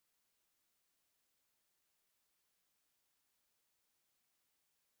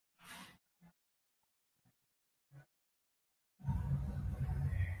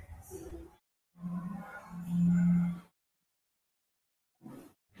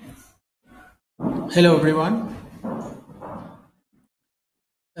Hello, everyone.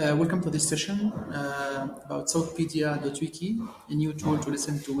 Welcome to this session about Sawtpedia.wiki, a new tool to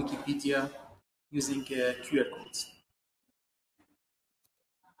listen to Wikipedia using QR codes.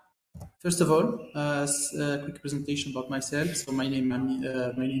 First of all, a quick presentation about myself. So my name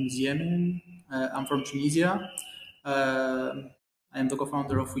is Yemen. I'm from Tunisia. Uh, I am the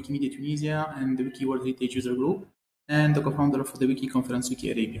co-founder of Wikimedia Tunisia and the Wiki World Heritage User Group, and the co-founder of the Wiki Conference Wiki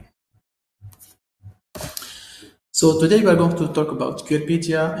Arabia. So today we are going to talk about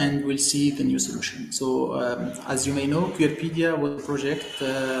QRpedia and we'll see the new solution. So as you may know, QRpedia was a project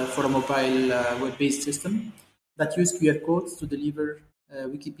for a mobile web-based system that used QR codes to deliver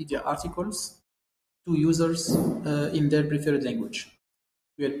Wikipedia articles to users in their preferred language.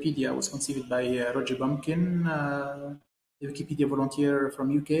 QRpedia was conceived by Roger Bumpkin, a Wikipedia volunteer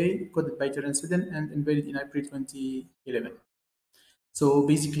from UK, coded by Terence Sweden, and unveiled in April 2011. So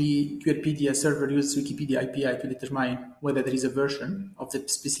basically, QRpedia server uses Wikipedia API to determine whether there is a version of the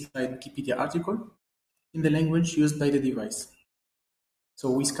specified Wikipedia article in the language used by the device.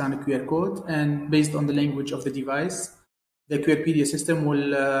 So we scan a QR code, and based on the language of the device, the QRpedia system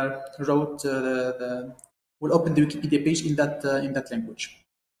will will open the Wikipedia page in that language.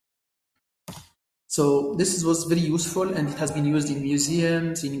 So this was very useful, and it has been used in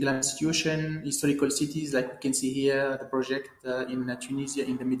museums, in Islam institutions, historical cities, like we can see here, the project in Tunisia,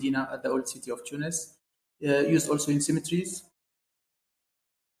 in the Medina, at the old city of Tunis, used also in cemeteries.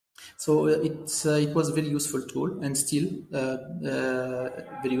 So it was a very useful tool, and still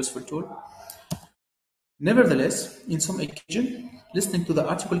very useful tool. Nevertheless, in some occasion, listening to the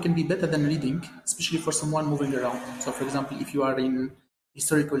article can be better than reading, especially for someone moving around. So, for example, if you are in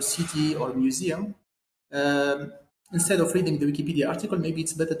historical city or museum, um, instead of reading the Wikipedia article, maybe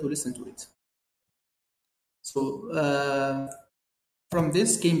it's better to listen to it. So, from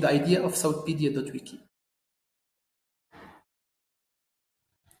this came the idea of Sawtpedia.wiki.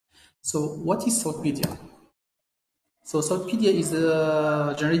 So, what is Sawtpedia? So Sawtpedia is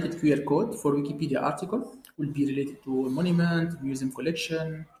a generated QR code for Wikipedia article. Will be related to a monument, museum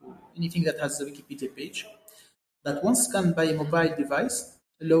collection, to anything that has a Wikipedia page. That once scanned by a mobile device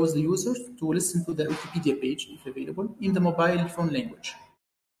allows the user to listen to the Wikipedia page, if available, in the mobile phone language.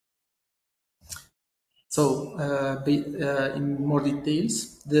 So in more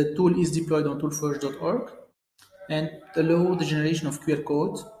details, the tool is deployed on toolforge.org and allow the generation of QR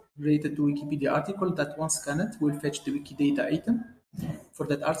code related to Wikipedia article that once scanned will fetch the Wikidata item for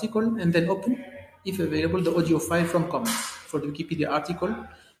that article and then open, if available, the audio file from comments for the Wikipedia article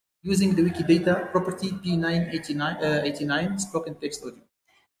using the Wikidata property P989 spoken text audio.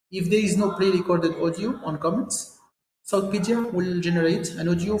 If there is no pre-recorded audio on comments, Sawtpedia will generate an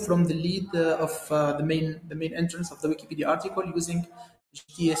audio from the lead of the main entrance of the Wikipedia article using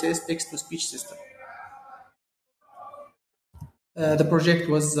TSS text-to-speech system. The project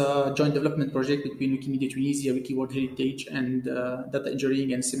was a joint development project between Wikimedia Tunisia, Wiki World Heritage, and data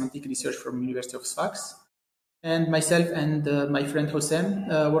engineering and semantic research from University of Sfax. And myself and my friend Hossein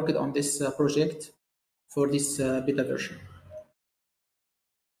worked on this project for this beta version.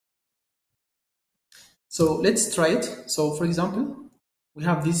 So let's try it. So for example, we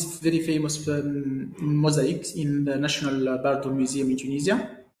have these very famous mosaics in the National Bardo Museum in Tunisia,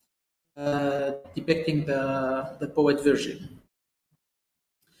 depicting the poet Virgil.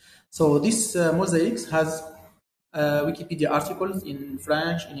 So this mosaics has Wikipedia articles in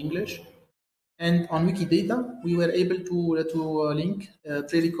French, in English, and on Wikidata we were able to link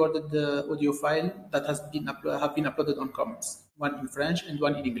pre-recorded audio file that have been uploaded on Commons, one in French and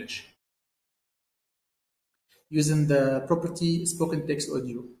one in English, using the property spoken text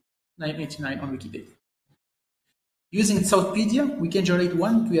audio 989 on Wikidata. Using Sawtpedia, we can generate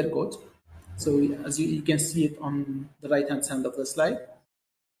one QR code. So as you can see it on the right-hand side of the slide.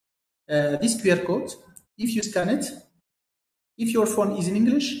 This QR code, if you scan it, if your phone is in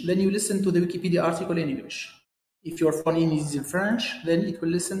English, then you listen to the Wikipedia article in English. If your phone is in French, then it will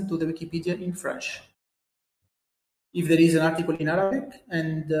listen to the Wikipedia in French. If there is an article in Arabic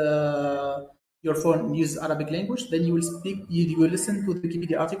and your phone uses Arabic language, then you will listen to the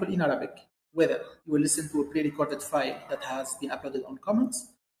Wikipedia article in Arabic. Whether you will listen to a pre-recorded file that has been uploaded on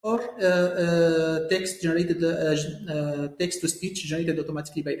Commons or text to speech generated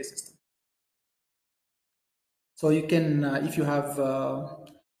automatically by the system. So you can, if you have,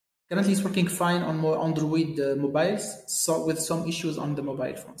 currently it's working fine on more Android mobiles, so with some issues on the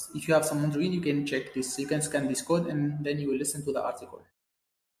mobile phones. If you have some Android, you can check this. You can scan this code and then you will listen to the article.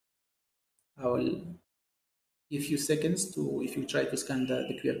 I will give you seconds to, if you try to scan the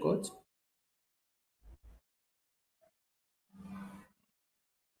QR code.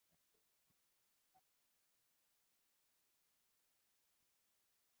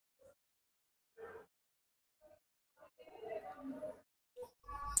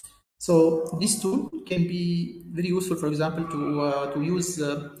 So this tool can be very useful, for example, to use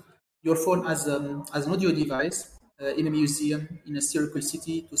your phone as an audio device in a museum, in a historical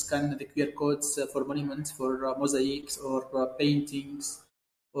city, to scan the QR codes for monuments, for mosaics, or paintings,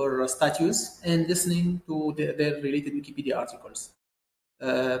 or statues, and listening to their related Wikipedia articles.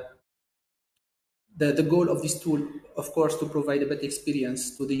 Uh, the goal of this tool, of course, to provide a better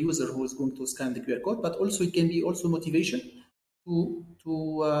experience to the user who is going to scan the QR code, but also it can be also motivation to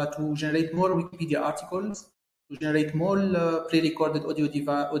generate more Wikipedia articles, to generate more pre-recorded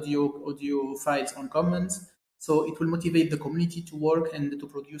audio files on Commons. So it will motivate the community to work and to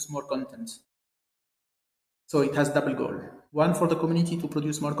produce more content. So it has double goal. One, for the community to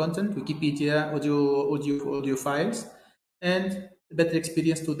produce more content, Wikipedia audio files, and a better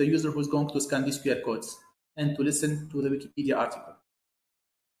experience to the user who's going to scan these QR codes and to listen to the Wikipedia article.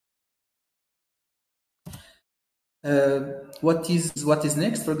 What is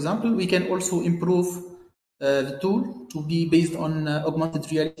next? For example, we can also improve the tool to be based on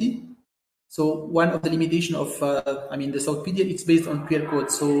augmented reality. So one of the limitation of, the Sawtpedia, it's based on QR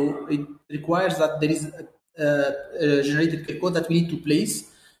code. So it requires that there is a generated QR code that we need to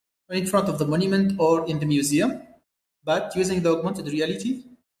place in front of the monument or in the museum. But using the augmented reality,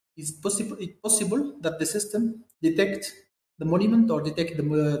 it's possible that the system detect the monument or detect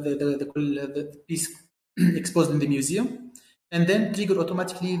the piece exposed in the museum, and then trigger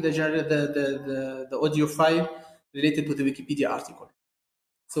automatically the audio file related to the Wikipedia article.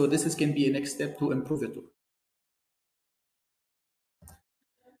 So can be a next step to improve the tool.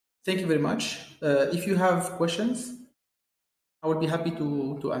 Thank you very much. If you have questions, I would be happy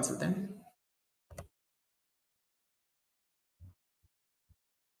to answer them.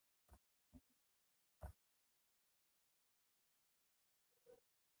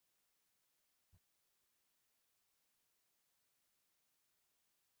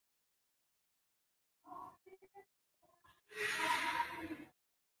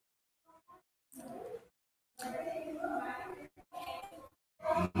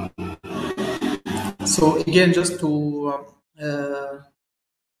 So again, just to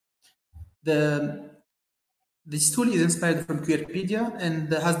the this tool is inspired from QRpedia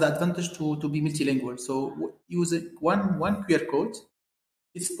and has the advantage to be multilingual. So using one QR code,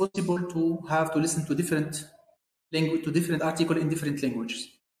 it's possible to listen to different language, to different article in different languages.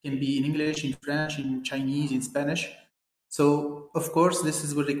 It can be in English, in French, in Chinese, in Spanish. So of course,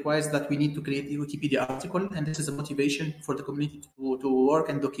 will requires that we need to create a Wikipedia article, and this is a motivation for the community to work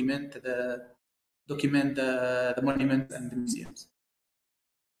and document the monuments and the museums.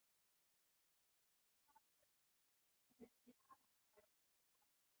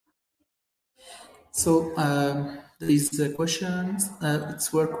 So there is a question.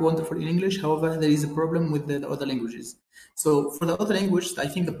 It's work wonderful in English. However, there is a problem with the other languages. So for the other languages, I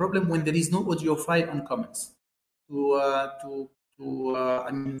think the problem when there is no audio file on comments. For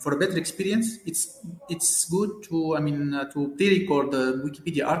a better experience, it's good to pre-record the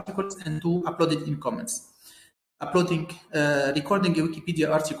Wikipedia articles and to upload it in comments. Recording a Wikipedia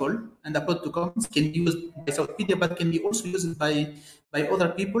article and upload to comments can be used by Sawtpedia, but can be also used by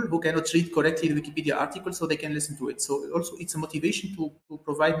other people who cannot read correctly the Wikipedia article, so they can listen to it. So also it's a motivation to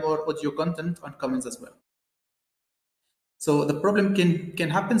provide more audio content on comments as well. So the problem can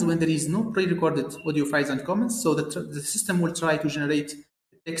happen when there is no pre-recorded audio files and comments. So the system will try to generate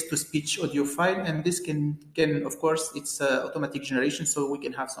text-to-speech audio file, and this can of course, it's automatic generation, so we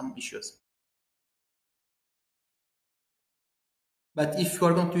can have some issues. But if you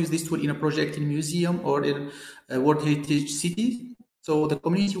are going to use this tool in a project in a museum or in a World Heritage City, so the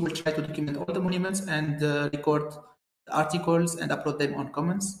community will try to document all the monuments and record the articles and upload them on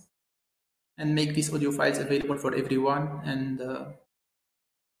Commons and make these audio files available for everyone. And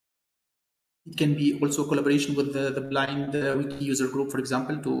it can be also collaboration with the blind wiki user group, for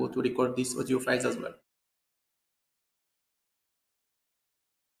example, to record these audio files as well.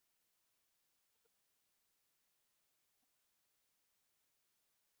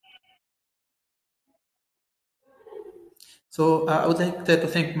 So I would like to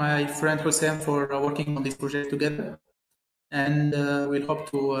thank my friend Hossein for working on this project together. And we'll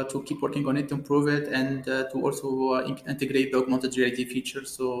hope to keep working on it, to improve it, and to also integrate the augmented reality feature,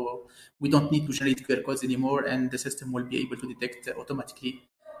 so we don't need to generate QR codes anymore, and the system will be able to detect automatically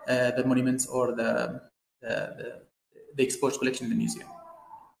the monuments or the exposed collection in the museum.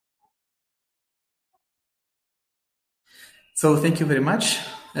 So thank you very much.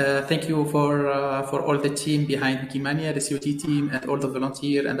 Thank you for all the team behind Wikimania, the COT team, and all the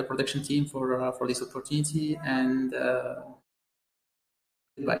volunteer and the production team for this opportunity. And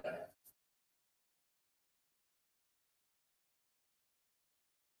goodbye.